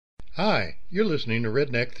Hi, you're listening to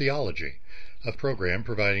Redneck Theology, a program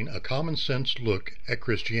providing a common sense look at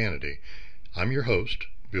Christianity. I'm your host,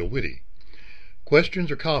 Bill Whitty. Questions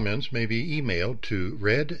or comments may be emailed to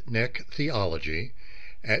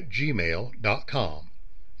rednecktheology@gmail.com.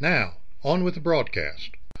 Now, on with the broadcast.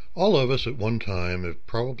 All of us at one time have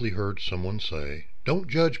probably heard someone say, "Don't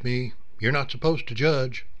judge me, you're not supposed to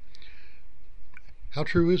judge." How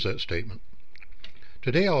true is that statement?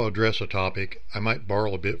 Today I'll address a topic I might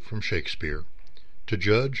borrow a bit from Shakespeare. To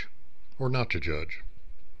judge or not to judge?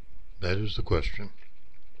 That is the question.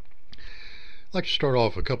 I'd like to start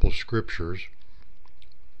off with a couple of scriptures.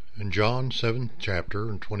 In John 7th chapter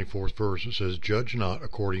and 24th verse it says, "Judge not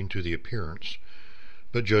according to the appearance,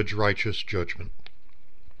 but judge righteous judgment."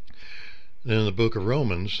 Then in the book of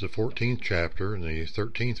Romans, the 14th chapter and the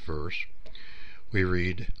 13th verse, we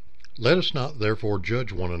read, "Let us not therefore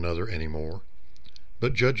judge one another any more,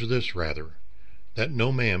 but judge this rather, that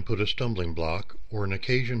no man put a stumbling block or an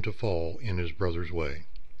occasion to fall in his brother's way."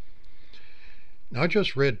 Now I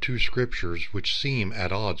just read two scriptures which seem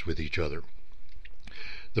at odds with each other.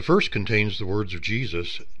 The first contains the words of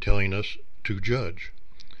Jesus telling us to judge.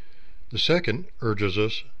 The second urges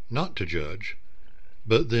us not to judge,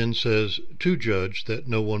 but then says to judge that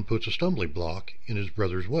no one puts a stumbling block in his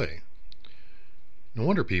brother's way. No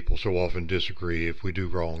wonder people so often disagree if we do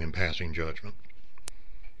wrong in passing judgment.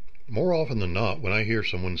 More often than not, when I hear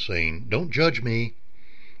someone saying, "Don't judge me,"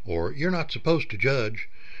 or "You're not supposed to judge,"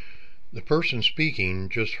 the person speaking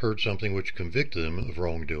just heard something which convicted them of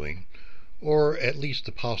wrongdoing, or at least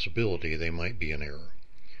the possibility they might be in error.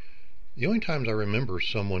 The only times I remember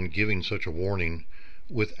someone giving such a warning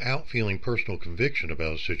without feeling personal conviction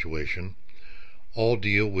about a situation all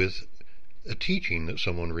deal with a teaching that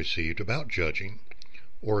someone received about judging,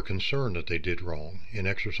 or a concern that they did wrong in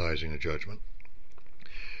exercising a judgment.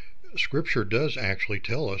 Scripture does actually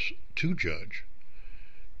tell us to judge.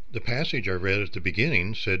 The passage I read at the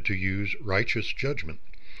beginning said to use righteous judgment.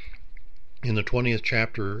 In the 20th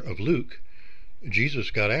chapter of Luke, Jesus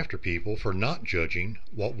got after people for not judging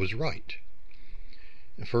what was right.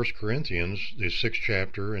 In 1 Corinthians, the 6th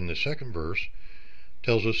chapter and the 2nd verse,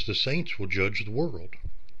 tells us the saints will judge the world.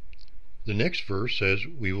 The next verse says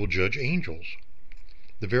we will judge angels.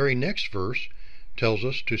 The very next verse tells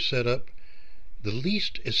us to set up the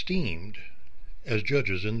least esteemed as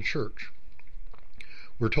judges in the church.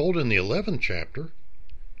 We're told in the 11th chapter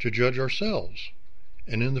to judge ourselves,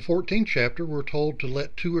 and in the 14th chapter we're told to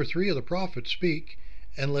let 2 or 3 of the prophets speak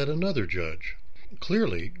and let another judge.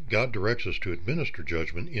 Clearly, God directs us to administer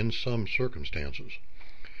judgment in some circumstances.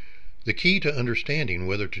 The key to understanding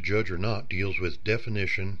whether to judge or not deals with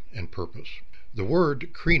definition and purpose. The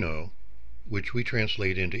word krino, which we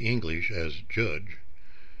translate into English as judge,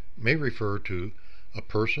 may refer to a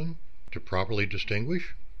person to properly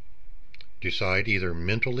distinguish, decide either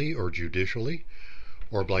mentally or judicially,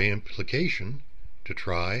 or by implication to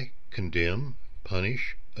try, condemn,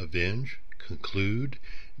 punish, avenge, conclude,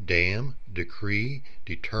 damn, decree,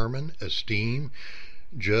 determine, esteem,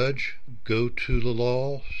 judge, go to the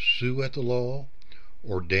law, sue at the law,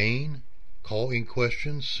 ordain, call in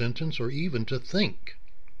question, sentence, or even to think.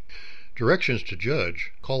 Directions to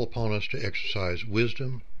judge call upon us to exercise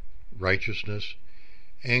wisdom, righteousness,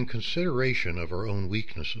 and consideration of our own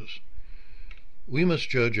weaknesses. We must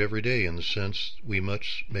judge every day in the sense we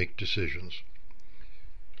must make decisions.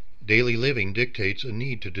 Daily living dictates a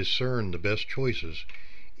need to discern the best choices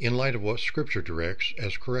in light of what Scripture directs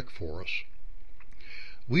as correct for us.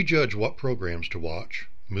 We judge what programs to watch,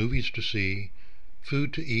 movies to see,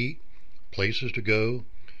 food to eat, places to go,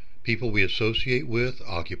 people we associate with,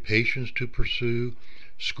 occupations to pursue,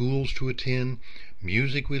 schools to attend,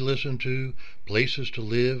 music we listen to, places to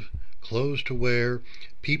live, clothes to wear,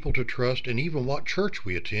 people to trust, and even what church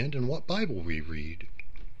we attend and what Bible we read.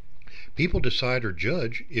 People decide or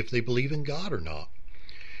judge if they believe in God or not.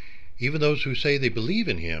 Even those who say they believe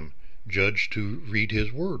in Him judge to read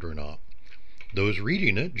His Word or not. Those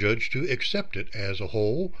reading it judge to accept it as a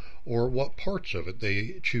whole or what parts of it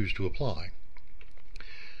they choose to apply.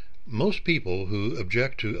 Most people who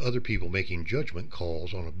object to other people making judgment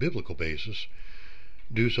calls on a biblical basis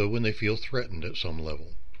do so when they feel threatened at some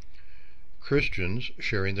level. Christians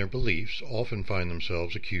sharing their beliefs often find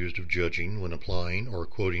themselves accused of judging when applying or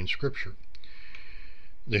quoting Scripture.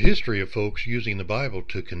 The history of folks using the Bible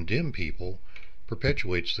to condemn people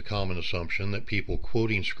perpetuates the common assumption that people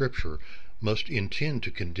quoting Scripture must intend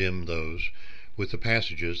to condemn those with the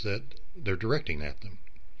passages that they're directing at them.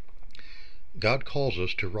 God calls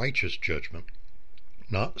us to righteous judgment,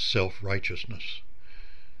 not self-righteousness.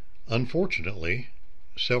 Unfortunately,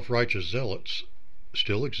 self-righteous zealots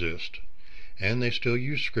still exist, and they still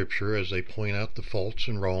use Scripture as they point out the faults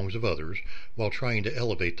and wrongs of others while trying to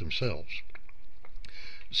elevate themselves.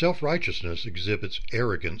 Self-righteousness exhibits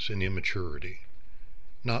arrogance and immaturity,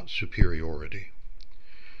 not superiority.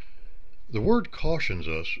 The Word cautions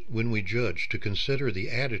us when we judge to consider the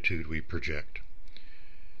attitude we project.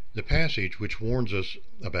 The passage which warns us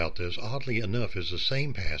about this, oddly enough, is the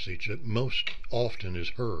same passage that most often is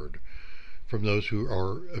heard from those who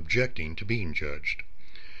are objecting to being judged.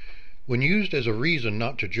 When used as a reason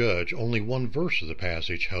not to judge, only one verse of the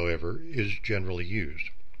passage, however, is generally used.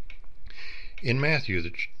 In Matthew,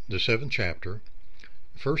 the 7th chapter,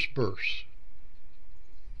 first verse,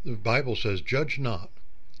 the Bible says, "Judge not,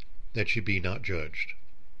 that ye be not judged."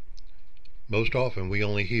 Most often we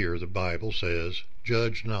only hear the Bible says,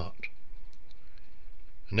 "Judge not."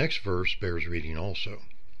 The next verse bears reading also.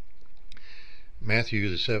 Matthew,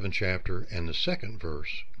 the 7th chapter, and the 2nd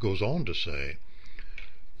verse goes on to say,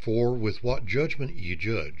 "For with what judgment ye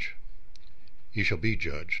judge, ye shall be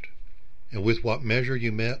judged, and with what measure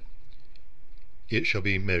you met, it shall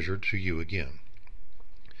be measured to you again."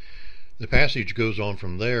 The passage goes on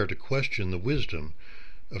from there to question the wisdom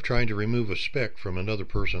of trying to remove a speck from another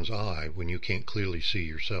person's eye when you can't clearly see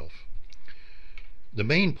yourself. The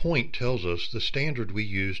main point tells us the standard we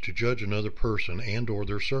use to judge another person and or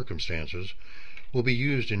their circumstances will be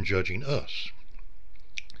used in judging us.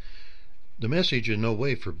 The message in no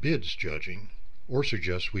way forbids judging or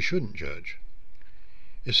suggests we shouldn't judge.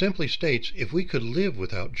 It simply states if we could live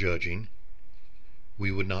without judging,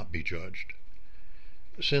 we would not be judged.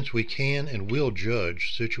 Since we can and will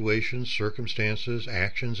judge situations, circumstances,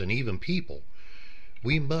 actions, and even people,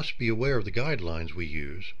 we must be aware of the guidelines we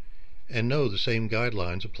use and know the same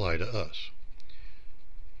guidelines apply to us.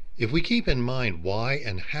 If we keep in mind why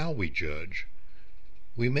and how we judge,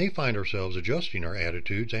 we may find ourselves adjusting our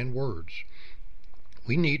attitudes and words.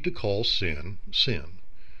 We need to call sin, sin.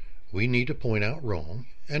 We need to point out wrong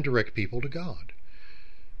and direct people to God.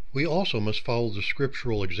 We also must follow the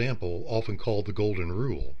scriptural example, often called the Golden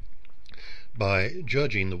Rule, by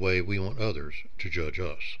judging the way we want others to judge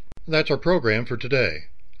us. That's our program for today.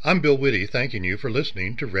 I'm Bill Witte, thanking you for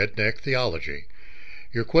listening to Redneck Theology.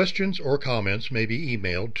 Your questions or comments may be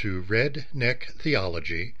emailed to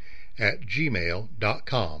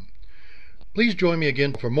rednecktheology@gmail.com. Please join me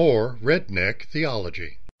again for more Redneck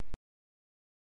Theology.